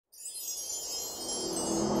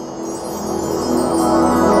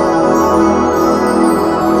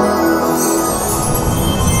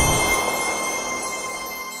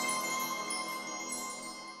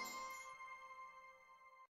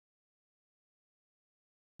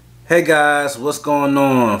Hey guys, what's going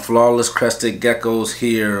on? Flawless Crested Geckos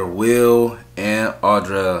here, Will and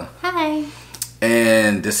Audra. Hi.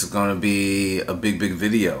 And this is going to be a big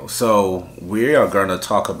video. So we are going to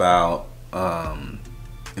talk about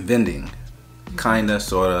vending, kinda,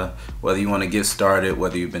 sorta, whether you want to get started,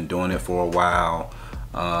 whether you've been doing it for a while,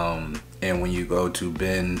 and when you go to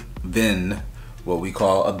vend what we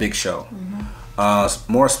call a big show.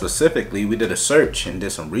 More specifically, we did a search and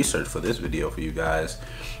did some research for this video for you guys,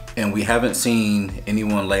 and we haven't seen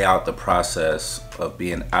anyone lay out the process of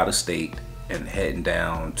being out of state and heading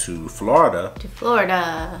down to Florida.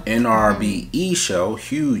 NRBE show,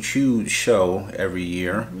 huge show every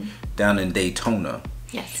year down in Daytona.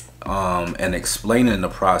 Yes. And explaining the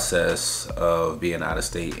process of being out of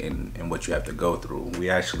state and what you have to go through. We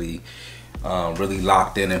actually really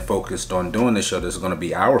locked in and focused on doing this show. This is going to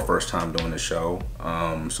be our first time doing the show,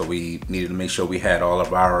 so we needed to make sure we had all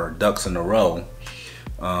of our ducks in a row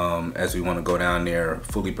as we want to go down there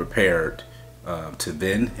fully prepared to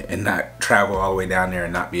vend and not travel all the way down there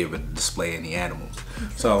and not be able to display any animals.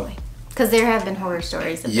 Exactly. So because there have been horror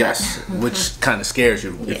stories of yes, which kind of scares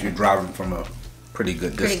you if you're driving from a pretty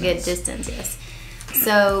good distance. Yes.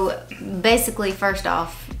 So basically, first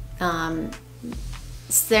off,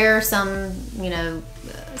 there are some,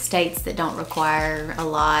 states that don't require a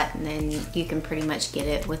lot, and then you can pretty much get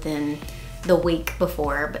it within the week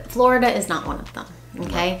before, but Florida is not one of them.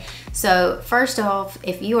 Okay. So first off,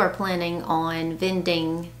 if you are planning on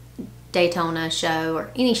vending Daytona show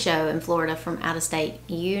or any show in Florida from out of state,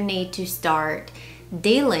 you need to start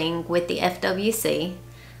dealing with the FWC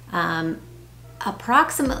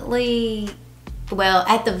approximately, well,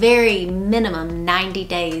 at the very minimum 90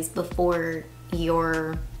 days before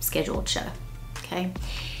your scheduled show. Okay.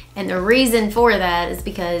 And the reason for that is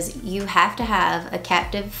because you have to have a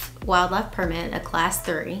captive wildlife permit, a class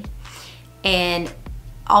 3, and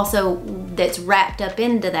also that's wrapped up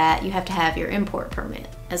into that, you have to have your import permit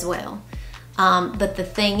as well. But the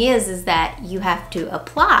thing is that you have to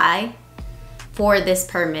apply for this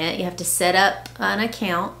permit. You have to set up an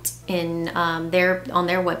account in on their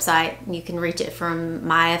website. You can reach it from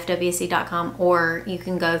myfwc.com, or you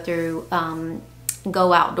can go through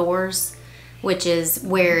Go Outdoors, which is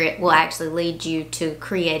where it will actually lead you to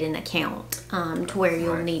create an account to where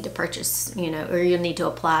you'll need to purchase, or you'll need to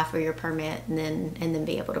apply for your permit and then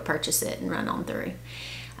be able to purchase it and run on through.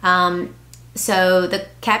 So the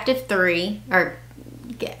captive 3 or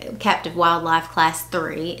captive wildlife class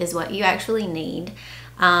 3 is what you actually need.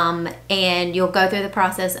 And you'll go through the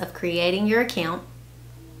process of creating your account.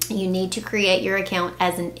 You need to create your account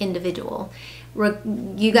as an individual.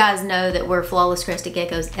 You guys know that we're Flawless Crested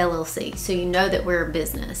Geckos LLC, so you know that we're a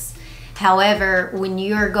business. However, when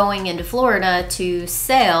you're going into Florida to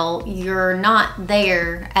sell, you're not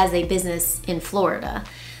there as a business in Florida.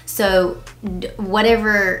 So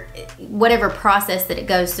whatever process that it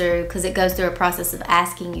goes through, because it goes through a process of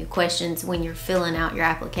asking you questions when you're filling out your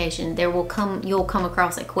application, you'll come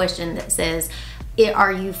across a question that says,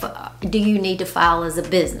 do you need to file as a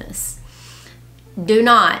business? Do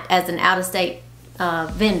not, as an out-of-state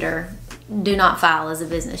vendor, do not file as a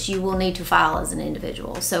business. You will need to file as an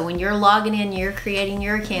individual. So when you're logging in, you're creating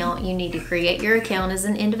your account, you need to create your account as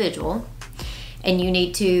an individual, and you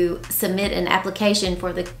need to submit an application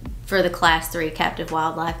for the class 3 captive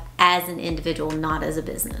wildlife as an individual, not as a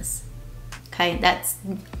business. Okay, that's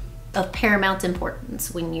of paramount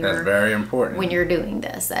importance when you're that's very important when you're doing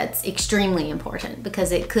this. That's extremely important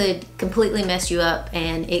because it could completely mess you up,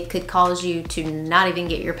 and it could cause you to not even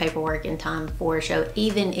get your paperwork in time for a show,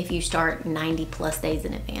 even if you start 90+ days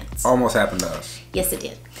in advance. Almost happened to us. Yes, it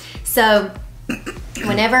did. So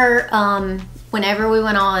whenever we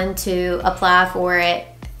went on to apply for it,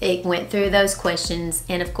 it went through those questions,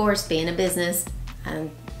 and of course, being a business,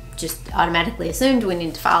 I just automatically assumed we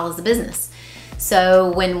needed to file as a business.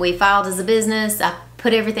 So when we filed as a business, I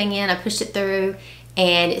put everything in, I pushed it through,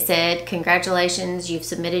 and it said, congratulations, you've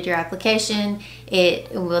submitted your application.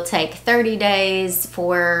 It will take 30 days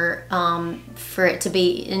for it to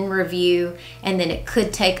be in review, and then it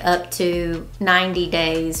could take up to 90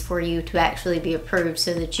 days for you to actually be approved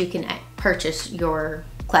so that you can purchase your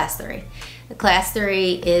class 3. The class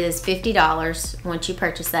 3 is $50. Once you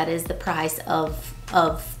purchase, that is the price of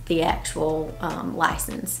the actual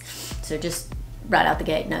license. So just right out the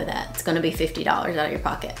gate, know that it's going to be $50 out of your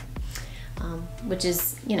pocket, which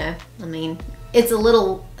is, I mean, it's a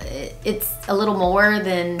little more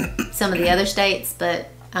than some of the other states, but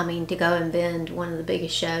I mean, to go and vend one of the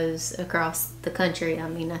biggest shows across the country, I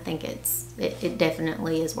mean, I think it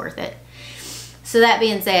definitely is worth it. So that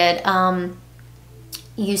being said,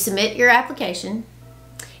 you submit your application.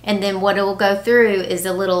 And then what it will go through is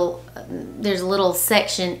there's a little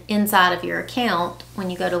section inside of your account when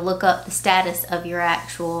you go to look up the status of your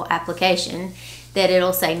actual application, that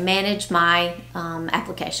it'll say manage my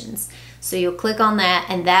applications. So you'll click on that,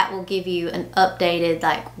 and that will give you an updated,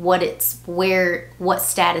 like what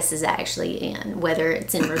status is actually in, whether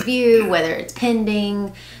it's in review, whether it's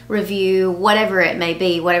pending review, whatever it may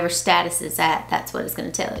be, whatever status it's at, that's what it's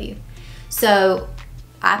going to tell you. So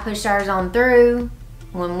I pushed ours on through.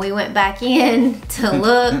 When we went back in to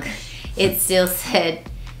look, it still said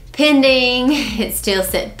pending. It still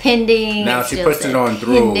said pending. Now she pushed it on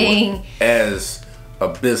through as a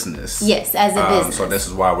business. Yes, as a business. So this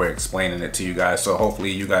is why we're explaining it to you guys. So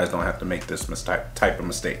hopefully you guys don't have to make this type of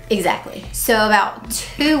mistake. Exactly. So about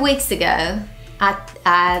 2 weeks ago,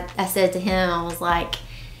 I said to him, I was like,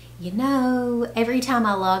 you know, every time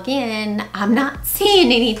I log in, I'm not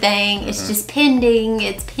seeing anything. It's just pending.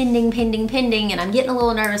 It's pending, pending, pending, and I'm getting a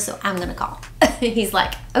little nervous, so I'm gonna call. He's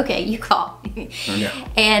like, okay, you call. Yeah.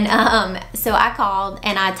 And so I called,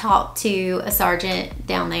 and I talked to a sergeant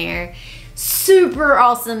down there. Super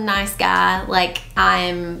awesome, nice guy. Like,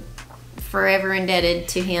 I'm forever indebted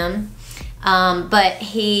to him. But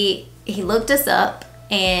he looked us up,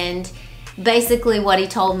 and basically what he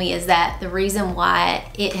told me is that the reason why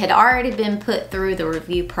it had already been put through the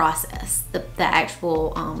review process, the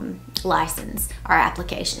actual license, our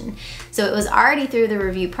application. So it was already through the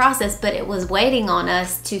review process, but it was waiting on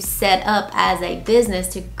us to set up as a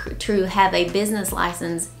business to have a business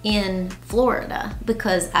license in Florida,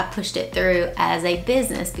 because I pushed it through as a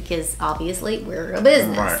business, because obviously we're a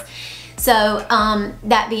business. Right. So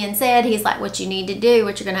that being said, he's like, what you need to do,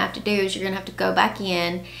 what you're gonna have to do is you're gonna have to go back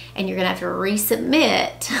in and you're gonna have to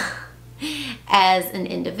resubmit as an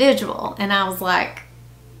individual. And I was like,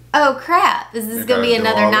 oh crap, is this gonna be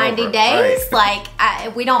another 90 days? Right.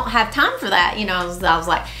 Like, we don't have time for that. You know, I was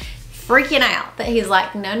like freaking out. But he's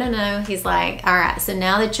like, no. He's like, all right, so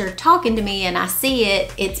now that you're talking to me and I see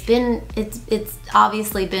it, it's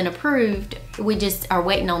obviously been approved. We just are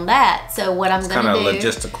waiting on that. So what I'm gonna do, it's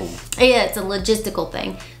kind of logistical. Yeah, it's a logistical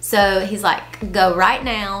thing. So he's like, go right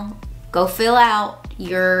now, go fill out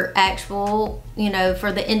your actual, you know,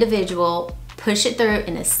 for the individual, push it through,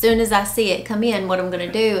 and as soon as I see it come in, what I'm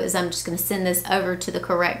gonna do is I'm just gonna send this over to the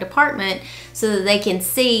correct department so that they can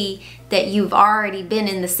see that you've already been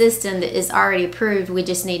in the system, that is already approved. We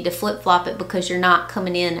just need to flip-flop it because you're not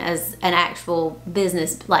coming in as an actual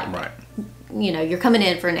business, like, right. You know, you're coming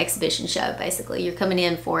in for an exhibition show, basically. You're coming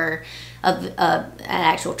in for an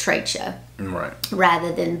actual trade show. Right.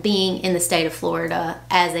 Rather than being in the state of Florida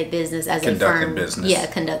as a business, as a firm. Business. Yeah,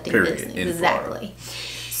 conducting business. Exactly.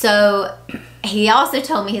 So he also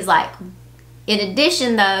told me, he's like, in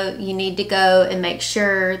addition though, you need to go and make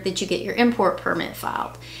sure that you get your import permit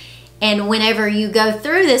filed. And whenever you go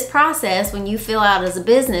through this process, when you fill out as a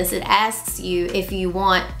business, it asks you if you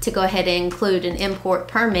want to go ahead and include an import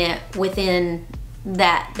permit within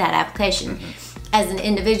that application. As an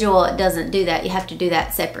individual, it doesn't do that. You have to do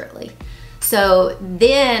that separately. So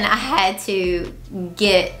then I had to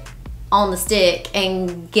get on the stick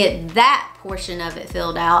and get that portion of it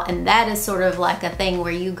filled out, and that is sort of like a thing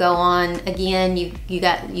where you go on again, you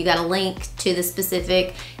got a link to the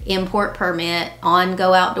specific import permit on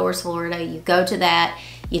Go Outdoors Florida. You go to that,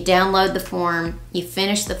 you download the form, you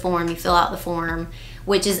finish the form, you fill out the form,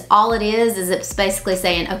 which is all it is it's basically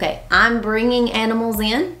saying, okay, I'm bringing animals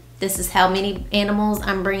in, this is how many animals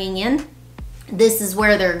I'm bringing in, this is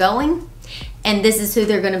where they're going, and this is who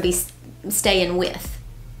they're going to be staying with.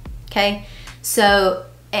 Okay, so,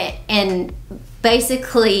 and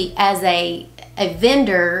basically as a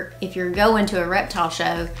vendor, if you're going to a reptile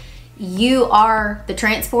show, you are the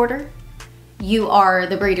transporter, you are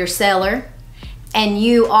the breeder seller, and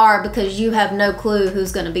you are, because you have no clue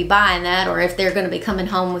who's going to be buying that, or if they're going to be coming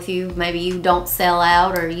home with you. Maybe you don't sell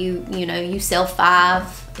out, or you know, you sell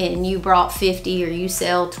 5 and you brought 50, or you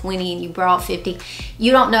sell 20 and you brought 50.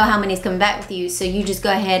 You don't know how many's coming back with you, so you just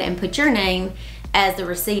go ahead and put your name as the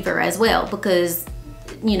receiver as well, because,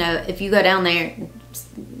 you know, if you go down there,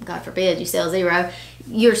 God forbid you sell 0,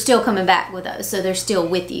 you're still coming back with those, so they're still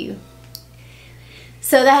with you.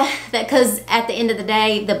 So that because at the end of the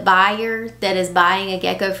day, the buyer that is buying a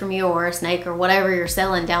gecko from you, or a snake, or whatever you're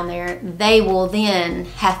selling down there, they will then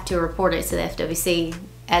have to report it to the FWC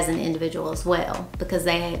as an individual as well, because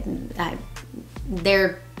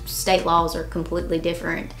their state laws are completely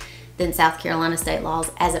different than South Carolina state laws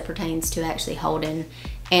as it pertains to actually holding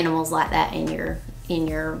animals like that in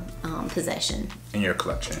your possession. In your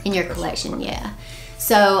collection, yeah.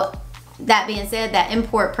 So that being said, that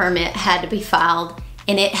import permit had to be filed,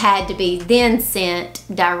 and it had to be then sent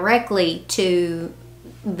directly to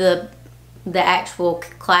the actual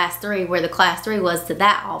class 3, where the class 3 was, to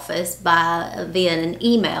that office via an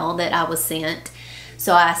email that I was sent.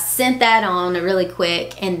 So I sent that on really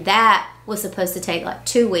quick, and that was supposed to take like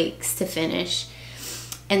 2 weeks to finish.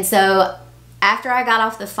 And so after I got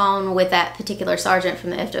off the phone with that particular sergeant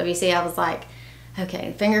from the FWC, I was like,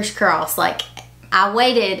 okay, fingers crossed. Like, I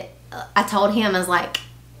waited. I told him, I was like,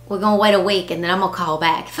 we're going to wait a week and then I'm going to call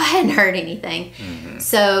back if I hadn't heard anything.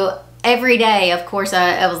 So every day, of course,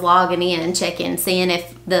 I was logging in, checking, seeing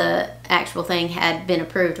if the actual thing had been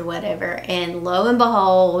approved or whatever. And lo and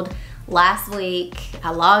behold, last week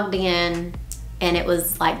I logged in, and it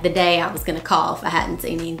was like the day I was going to call if I hadn't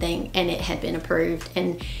seen anything, and it had been approved.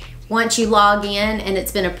 And once you log in and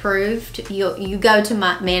it's been approved, you go to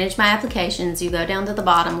manage my applications. You go down to the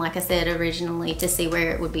bottom, like I said originally, to see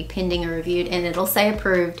where it would be pending or reviewed, and it'll say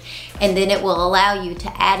approved, and then it will allow you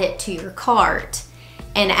to add it to your cart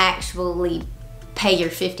and actually pay your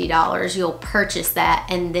 $50. You'll purchase that,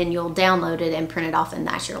 and then you'll download it and print it off, and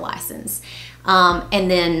that's your license. And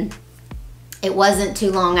then it wasn't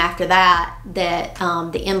too long after that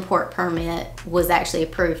the import permit was actually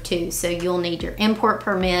approved too. So you'll need your import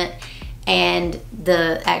permit and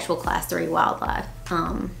the actual class 3 wildlife,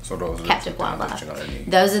 so those are captive wildlife.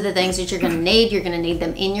 Those are the things that you're going to need. You're going to need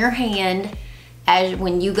them in your hand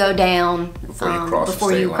when you go down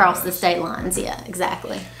before you cross the state lines. Yeah,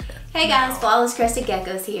 exactly. Hey guys, Flawless Crested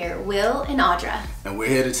Geckos here, Will and Audra. And we're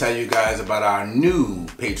here to tell you guys about our new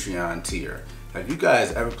Patreon tier. Have you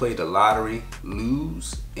guys ever played the lottery,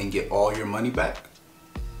 lose, and get all your money back?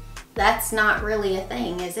 That's not really a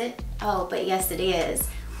thing, is it? Oh, but yes it is.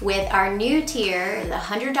 With our new tier, the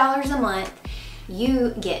 $100 a month,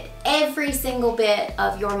 you get every single bit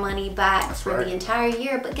of your money back for the entire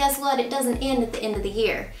year. But guess what? It doesn't end at the end of the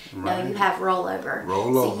year. No, you have rollover.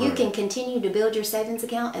 So you can continue to build your savings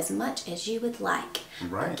account as much as you would like.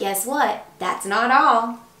 But guess what? That's not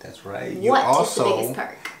all. That's right. What is the biggest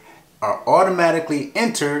perk? Are automatically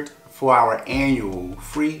entered for our annual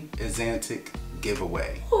free Exantic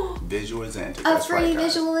giveaway. Visual Exantic. A free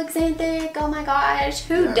visual Exantic. Oh my gosh.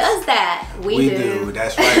 Who does that? We do.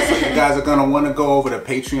 That's right. So you guys are going to want to go over to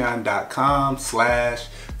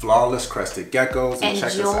patreon.com/Flawless Crested Geckos and check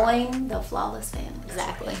us out. Join the Flawless family.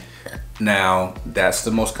 Exactly. Now, that's the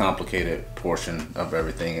most complicated portion of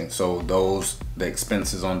everything. And so the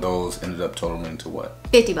expenses on those ended up totaling to what?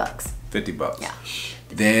 $50. $50. Yeah.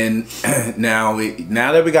 Then now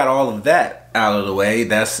that we got all of that out of the way,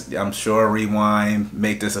 I'm sure rewind,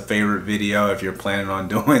 make this a favorite video if you're planning on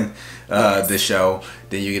doing the show.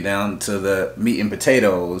 Then you get down to the meat and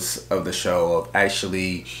potatoes of the show, of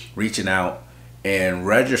actually reaching out and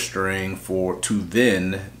registering to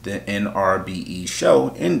VEND, the NRBE show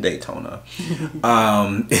in Daytona.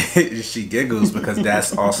 She giggles because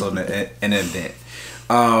that's also an event.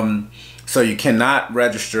 So you cannot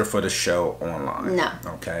register for the show online. No.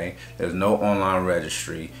 Okay. There's no online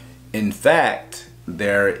registry. In fact,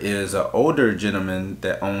 there is an older gentleman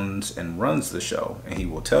that owns and runs the show, and he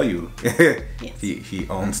will tell you he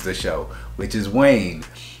owns the show, which is Wayne,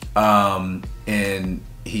 and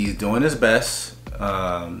he's doing his best.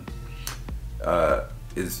 The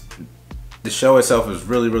show itself is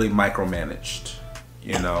really micromanaged,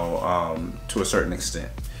 to a certain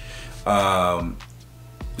extent.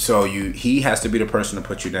 So he has to be the person to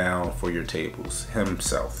put you down for your tables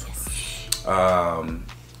himself. Yes.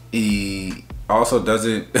 He also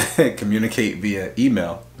doesn't communicate via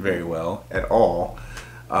email very well at all.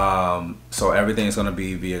 So everything's going to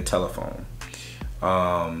be via telephone.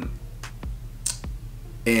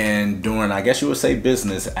 And during, I guess you would say,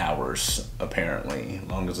 business hours, apparently, as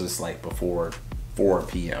long as it's like before 4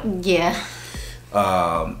 p.m. Yeah.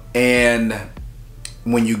 And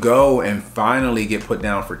when you go and finally get put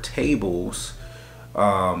down for tables,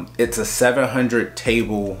 it's a 700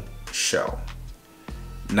 table show.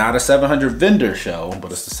 Not a 700 vendor show,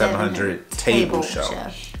 but it's a 700 table show.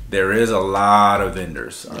 There is a lot of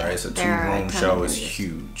vendors. All right, so 2-room show is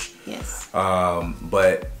huge. Yes.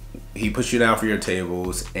 But he puts you down for your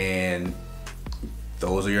tables, and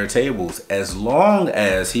those are your tables as long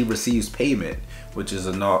as he receives payment, which is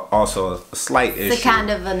also a slight issue. It's a kind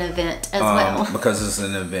of an event as well. Because it's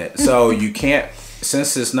an event. So you can't,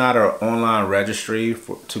 since it's not an online registry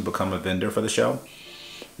to become a vendor for the show,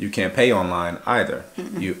 you can't pay online either.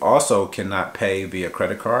 You also cannot pay via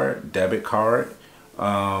credit card, debit card.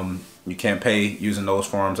 You can't pay using those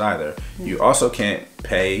forms either. You also can't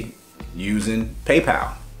pay using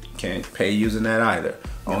PayPal. Can't pay using that either.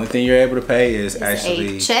 Only thing you're able to pay is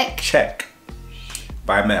actually a check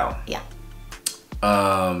by mail. Yeah.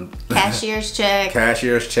 Cashier's check.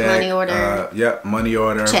 Cashier's check. Money order. Yep, money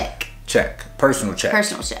order. Check. check, personal check.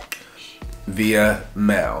 Personal check. Via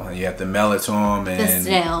mail. And you have to mail it to him. And the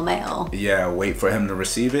snail mail. Yeah, wait for him to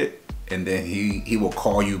receive it. And then he will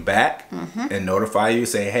call you back and notify you,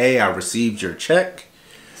 say, hey, I received your check.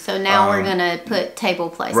 So now we're going to put table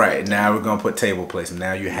placement. Right, now we're going to put table placement.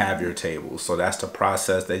 Now you have your tables. So that's the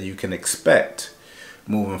process that you can expect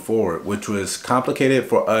moving forward, which was complicated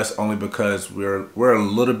for us only because we're a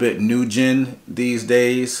little bit new gen these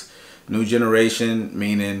days. New generation,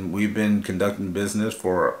 meaning we've been conducting business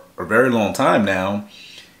for a very long time now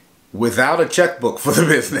without a checkbook for the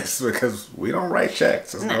business because we don't write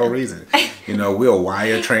checks. There's no reason. You know, we'll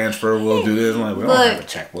wire transfer, we'll do this. Like, we don't have a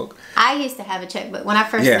checkbook. I used to have a checkbook when I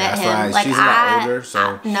first met him. Right. Like, she's a lot older,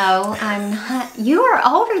 so. No, I'm not. You are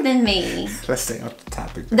older than me. Let's stay on the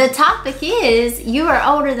topic. The topic is you are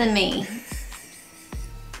older than me.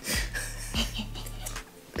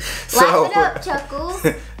 Laugh it up, Chuckles.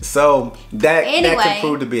 So that could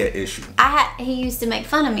prove to be an issue. He used to make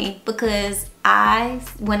fun of me because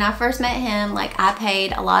when I first met him, like I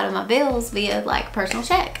paid a lot of my bills via like personal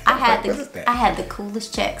check. I had the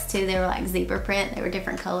coolest checks too. They were like zebra print. They were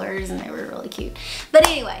different colors and they were really cute. But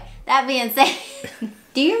anyway, that being said,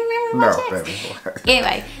 do you remember my checks? Baby.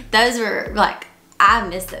 Anyway, those were like, I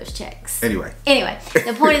miss those checks. Anyway,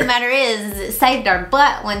 the point of the matter is it saved our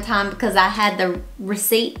butt one time because I had the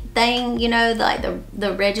receipt thing, you know,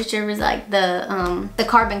 the register was like the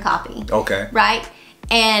carbon copy. Okay. Right?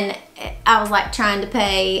 And I was like trying to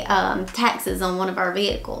pay taxes on one of our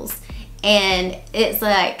vehicles. And it's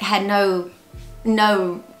like had no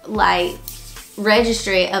like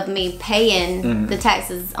registry of me paying the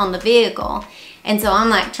taxes on the vehicle. And so I'm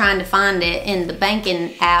like trying to find it in the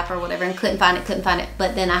banking app or whatever and couldn't find it.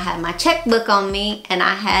 But then I had my checkbook on me and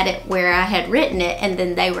I had it where I had written it, and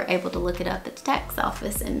then they were able to look it up at the tax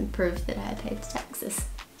office and prove that I had paid the taxes.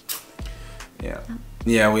 Yeah.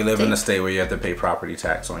 Yeah, we live in a state where you have to pay property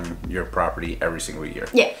tax on your property every single year.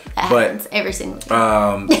 Yeah, that happens every single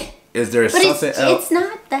year. Is there something else? It's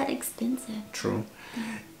not that expensive. True.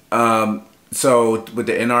 So with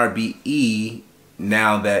the NRBE,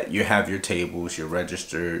 now that you have your tables, you're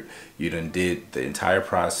registered, you done did the entire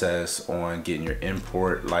process on getting your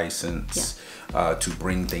import license to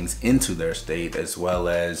bring things into their state, as well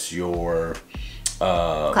as your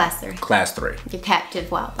Class 3. Your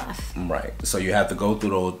captive wildlife. Right. So you have to go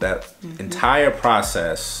through that entire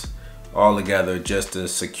process all together just to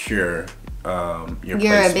secure your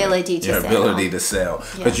ability to sell.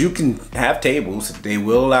 Because you can have tables. They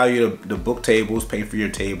will allow you to book tables, pay for your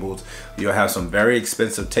tables. You'll have some very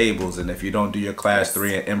expensive tables, and if you don't do your Class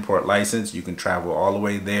 3 and import license, you can travel all the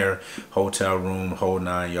way there, hotel room, whole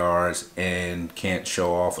 9 yards, and can't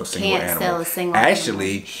show off a single animal. Sell a single animal.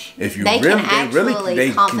 If you they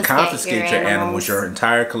can confiscate your animals, your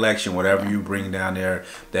entire collection, whatever you bring down there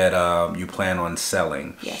that you plan on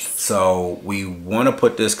selling. Yes. So we want to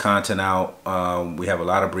put this content out. We have a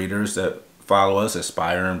lot of breeders that follow us,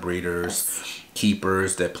 aspiring breeders,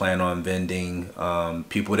 keepers that plan on vending,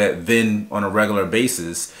 people that vend on a regular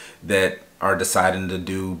basis that are deciding to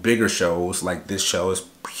do bigger shows. Like this show is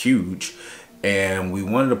huge, and we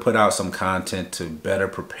wanted to put out some content to better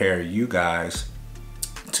prepare you guys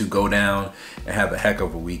to go down and have a heck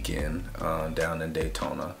of a weekend down in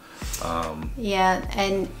Daytona. Yeah,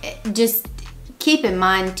 and just keep in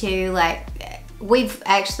mind too, like we've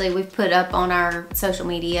put up on our social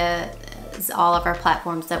media, all of our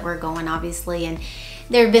platforms that we're going, obviously, and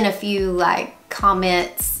there have been a few like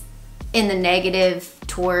comments in the negative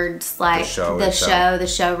towards like the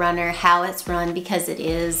showrunner, how it's run, because it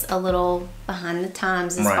is a little behind the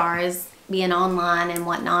times as far as being online and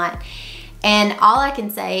whatnot. And all I can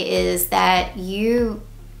say is that you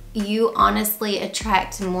honestly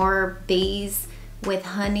attract more bees with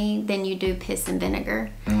honey than you do piss and vinegar.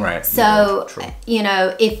 Right. So, you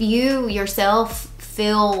know, if you yourself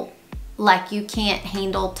feel like you can't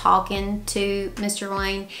handle talking to Mr.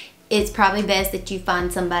 Wayne, it's probably best that you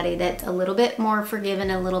find somebody that's a little bit more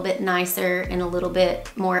forgiving, a little bit nicer, and a little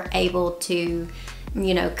bit more able to,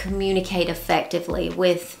 you know, communicate effectively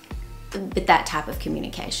with that type of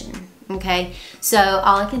communication. Okay. So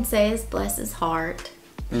all I can say is bless his heart.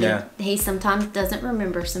 Yeah. He sometimes doesn't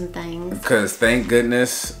remember some things. Because thank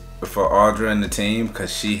goodness for Audra and the team,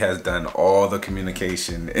 because she has done all the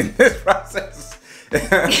communication in this process.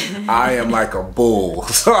 I am like a bull,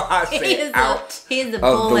 so I say he's a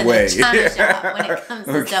bull in a china shop when it comes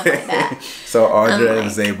to stuff like that. So Audra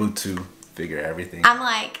was able to figure everything. I'm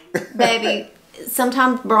like, baby,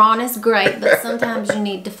 sometimes brawn is great, but sometimes you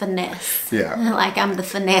need to finesse. Yeah. Like I'm the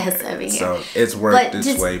finesse over here. So it's worked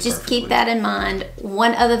this way just perfectly. keep that in mind.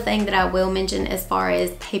 One other thing that I will mention as far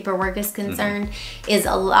as paperwork is concerned is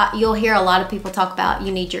you'll hear a lot of people talk about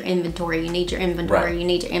you need your inventory, you need your inventory, Right. you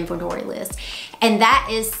need your inventory list. And that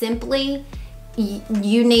is simply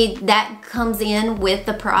you need, that comes in with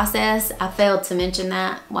the process. I failed to mention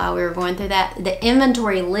that while we were going through that. The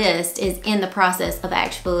inventory list is in the process of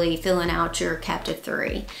actually filling out your captive 3.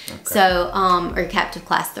 Okay. So, or captive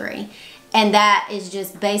class 3. And that is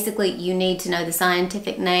just basically you need to know the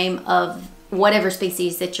scientific name of whatever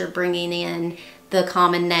species that you're bringing in, the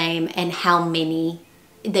common name, and how many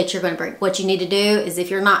that you're going to bring. What you need to do is if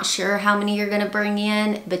you're not sure how many you're going to bring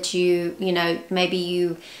in, but you know, maybe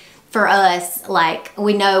you, for us, like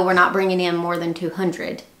we know we're not bringing in more than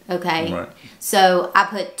 200. Okay. Right. So I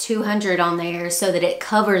put 200 on there so that it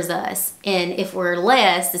covers us. And if we're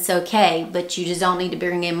less, it's okay, but you just don't need to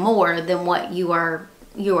bring in more than what you are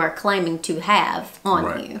claiming to have on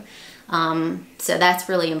Right. you. So that's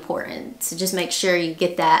really important. So just make sure you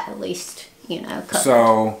get that at least, you know, covered.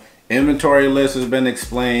 So inventory list has been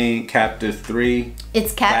explained. Captive 3.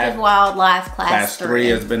 It's captive wildlife class 3.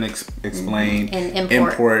 has been explained. And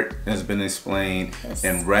import has been explained. Yes.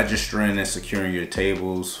 And registering and securing your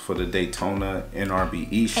tables for the Daytona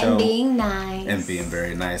NRBE show. And being nice. And being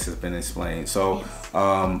very nice has been explained. So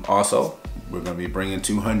also we're going to be bringing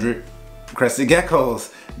 200 Crested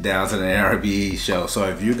Geckos down to the NRBE show. So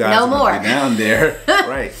if you guys want to be down there,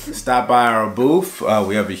 right, stop by our booth.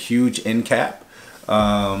 We have a huge end cap.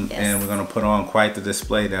 And we're going to put on quite the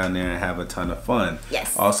display down there and have a ton of fun.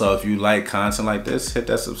 Yes. Also, if you like content like this, hit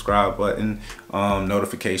that subscribe button,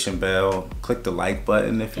 notification bell, click the like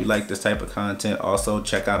button if you like this type of content. Also,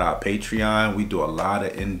 check out our Patreon. We do a lot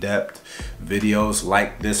of in-depth videos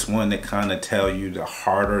like this one that kind of tell you the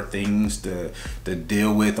harder things to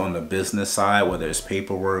deal with on the business side, whether it's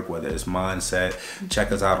paperwork, whether it's mindset.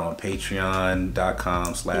 Check us out on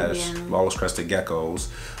patreon.com/Flawless Crested Geckos.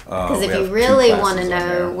 Because if you really want to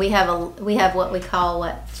know, we have what we call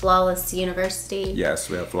Flawless University. Yes,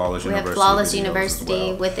 we have Flawless University. We have Flawless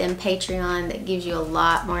University within Patreon that gives you a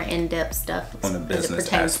lot more in-depth stuff on the business as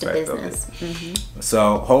it pertains to aspect business. of it.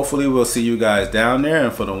 So hopefully we'll see you guys down there,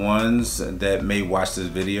 and for the ones that may watch this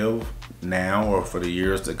video now or for the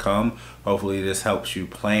years to come, hopefully this helps you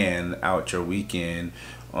plan out your weekend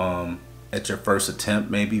at your first attempt,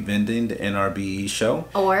 maybe vending the NRBE show.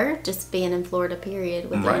 Or just being in Florida, period,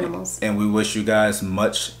 with animals. And we wish you guys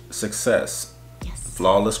much success. Yes.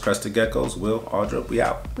 Flawless Crested Geckos. Will, Audra, we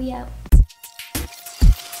out. We out.